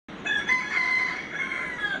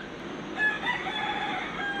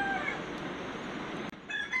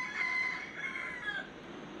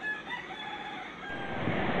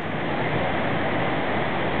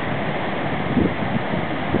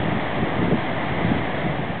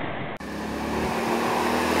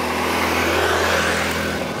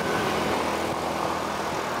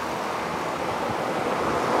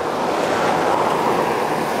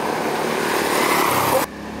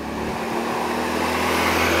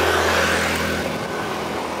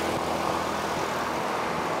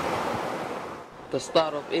The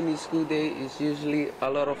start of any school day is usually a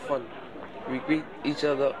lot of fun. We greet each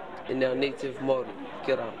other in our native Māori,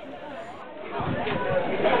 kia ora.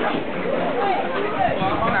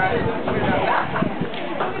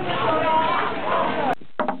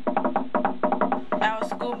 Our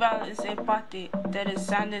school bell is a pate that is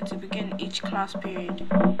sounded to begin each class period.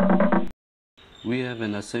 We have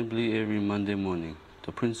an assembly every Monday morning.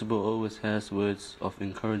 The principal always has words of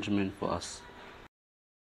encouragement for us.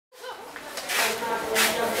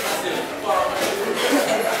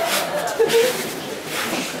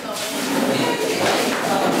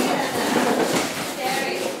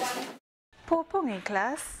 Pōpongi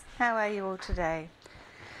class, how are you all today?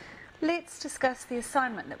 Let's discuss the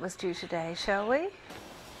assignment that was due today, shall we?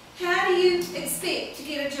 How do you expect to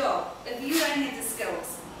get a job if you don't have the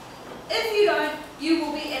skills? If you don't, you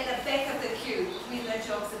will be at the back of the queue when the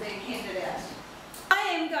jobs are being handed out. I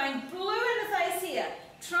am going blue in the face here,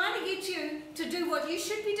 trying to get you to do what you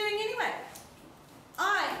should be doing anyway.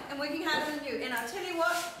 I am working harder than you, and I'll tell you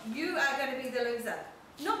what, you are going to be the loser.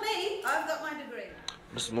 Not me, I've got my degree.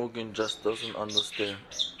 Miss Morgan just doesn't understand.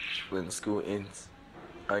 When school ends,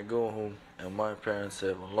 I go home and my parents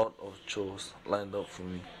have a lot of chores lined up for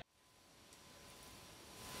me.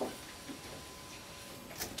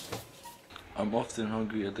 I'm often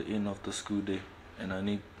hungry at the end of the school day and I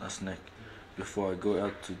need a snack before I go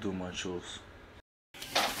out to do my chores.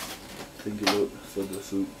 Thank you, Lord, for the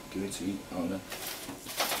food given to eat. Amen.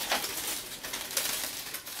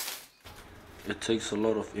 It takes a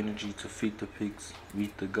lot of energy to feed the pigs,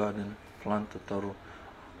 weed the garden, plant the taro,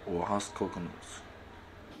 or husk coconuts.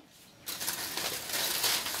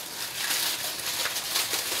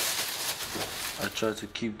 I try to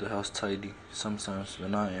keep the house tidy. Sometimes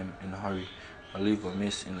when I am in a hurry, I leave a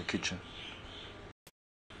mess in the kitchen.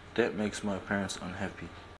 That makes my parents unhappy.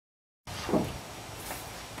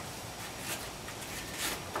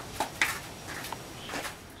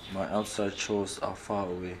 My outside chores are far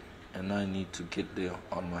away and I need to get there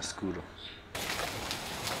on my scooter.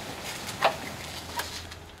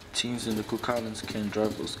 Teens in the Cook Islands can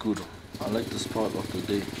drive a scooter. I like this part of the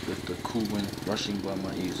day with the cool wind rushing by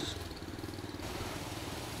my ears.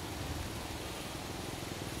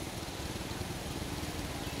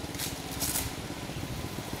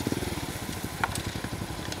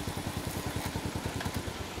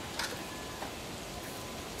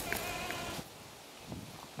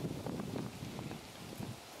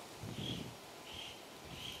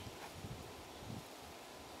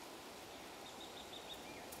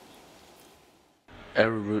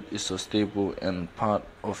 Arrowroot is a staple and part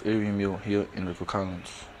of every meal here in the Cook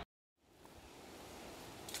Islands.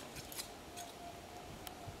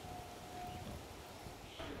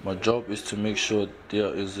 My job is to make sure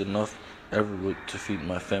there is enough arrowroot to feed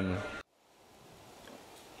my family.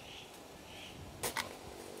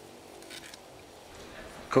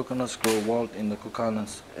 Coconuts grow wild in the Cook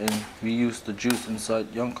Islands and we use the juice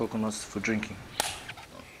inside young coconuts for drinking.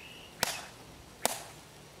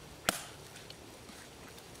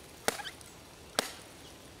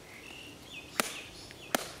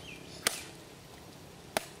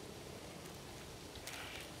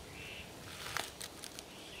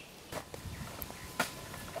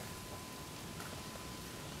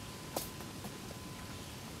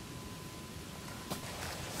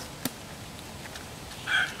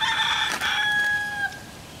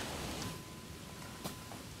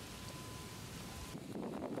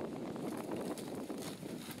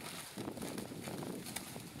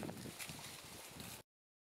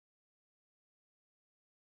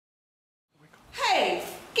 Hey,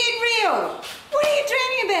 get real! What are you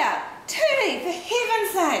dreaming about? Tootie, for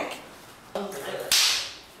heaven's sake!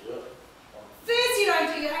 First you don't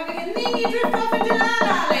do your homework and then you drift off into La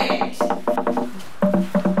La Land!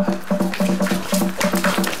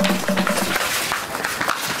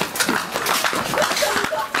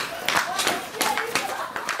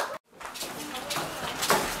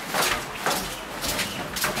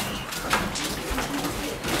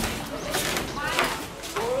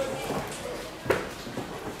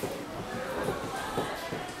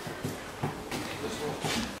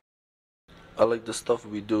 I like the stuff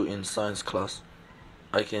we do in science class.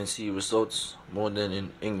 I can see results more than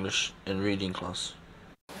in English and reading class.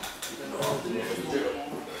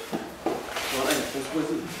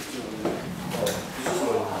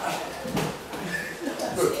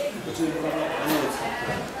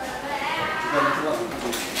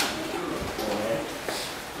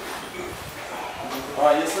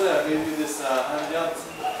 Alright, yesterday I gave you this handout to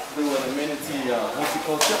do an amenity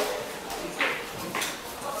horticulture.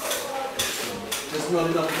 There's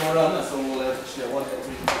not enough to go around, so we'll have to share one or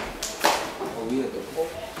two.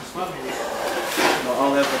 No,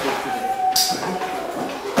 I'll have a book today.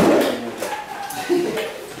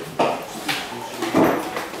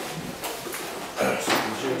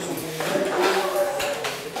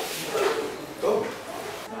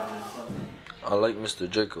 I like Mr.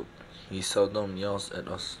 Jacob. He seldom yells at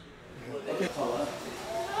us.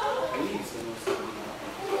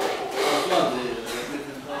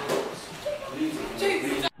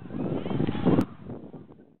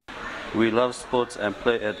 We love sports and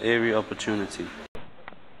play at every opportunity.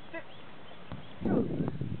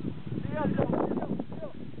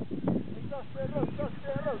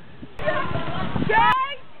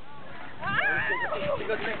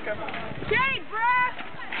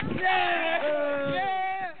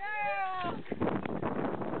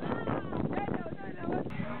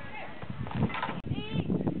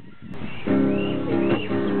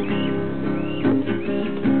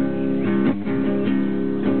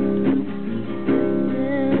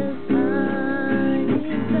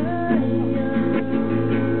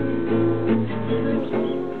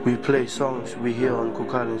 We play songs we hear on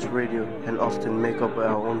Cook Islands radio and often make up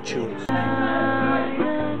our own tunes.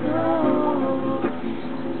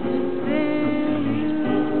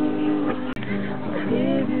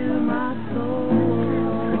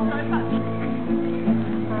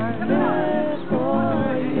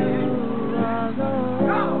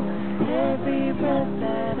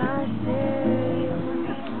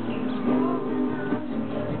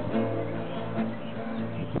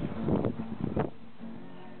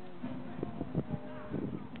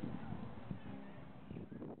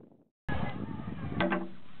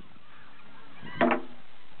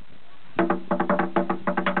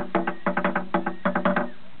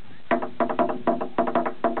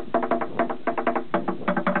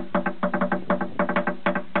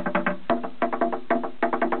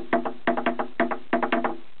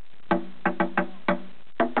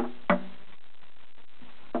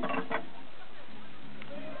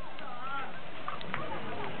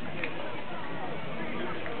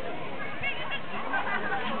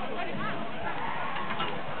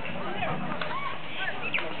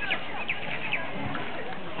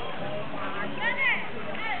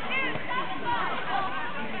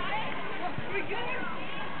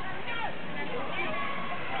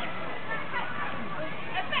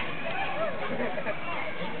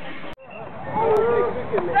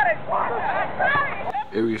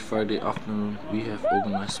 Every Friday afternoon, we have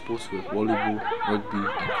organized sports with volleyball, rugby,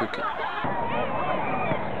 and cricket.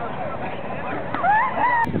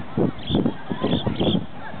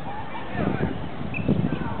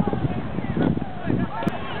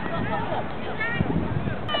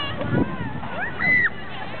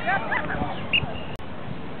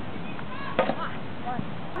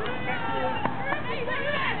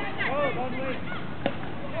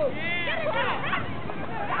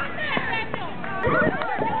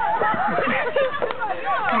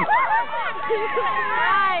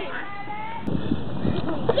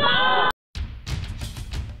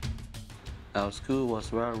 Our school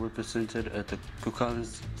was well represented at the Cook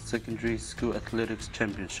Islands Secondary School Athletics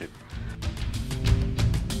Championship.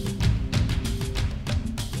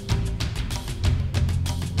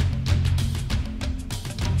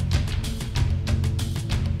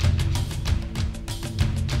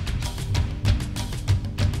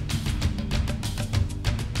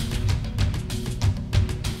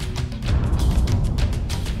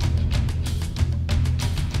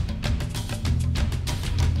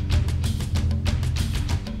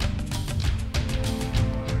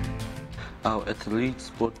 Our athletes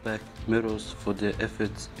brought back medals for their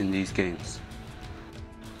efforts in these games.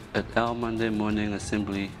 At our Monday morning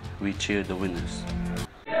assembly, we cheered the winners.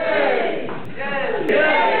 Yay! Yay!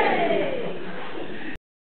 Yay!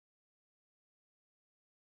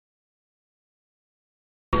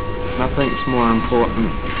 Nothing's more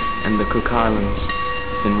important in the Cook Islands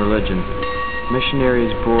than religion.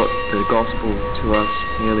 Missionaries brought the gospel to us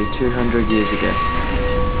nearly 200 years ago.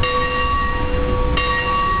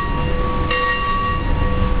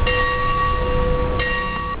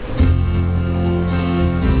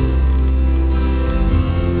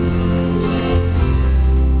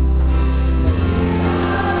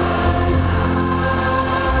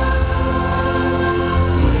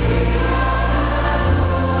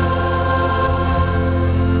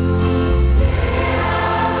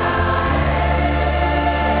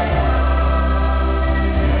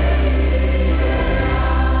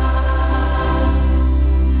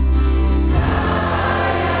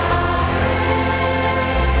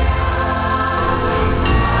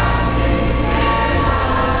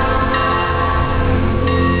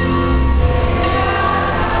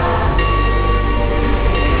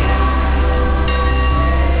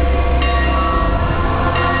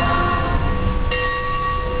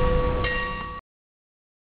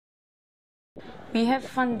 We have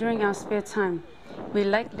fun during our spare time. We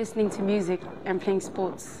like listening to music and playing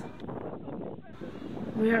sports.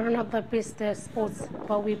 We are not the best at sports,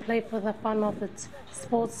 but we play for the fun of it.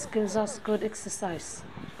 Sports gives us good exercise.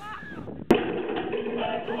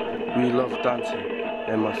 We love dancing,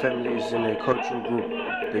 and my family is in a cultural group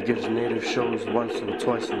that gives native shows once or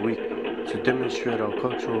twice a week to demonstrate our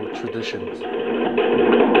cultural traditions.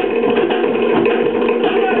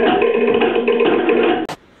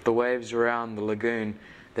 The waves around the lagoon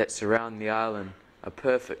that surround the island are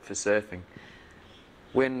perfect for surfing.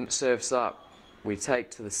 When it surfs up, we take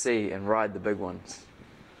to the sea and ride the big ones.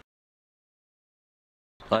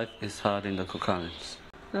 Life is hard in the Cook Islands.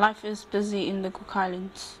 Life is busy in the Cook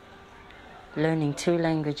Islands. Learning 2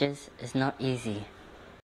 languages is not easy.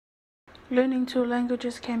 Learning 2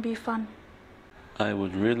 languages can be fun. I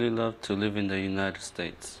would really love to live in the United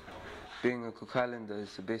States. Being a Cook Islander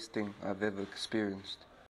is the best thing I've ever experienced.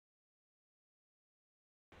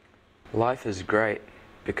 Life is great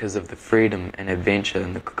because of the freedom and adventure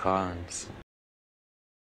in the Cook Islands.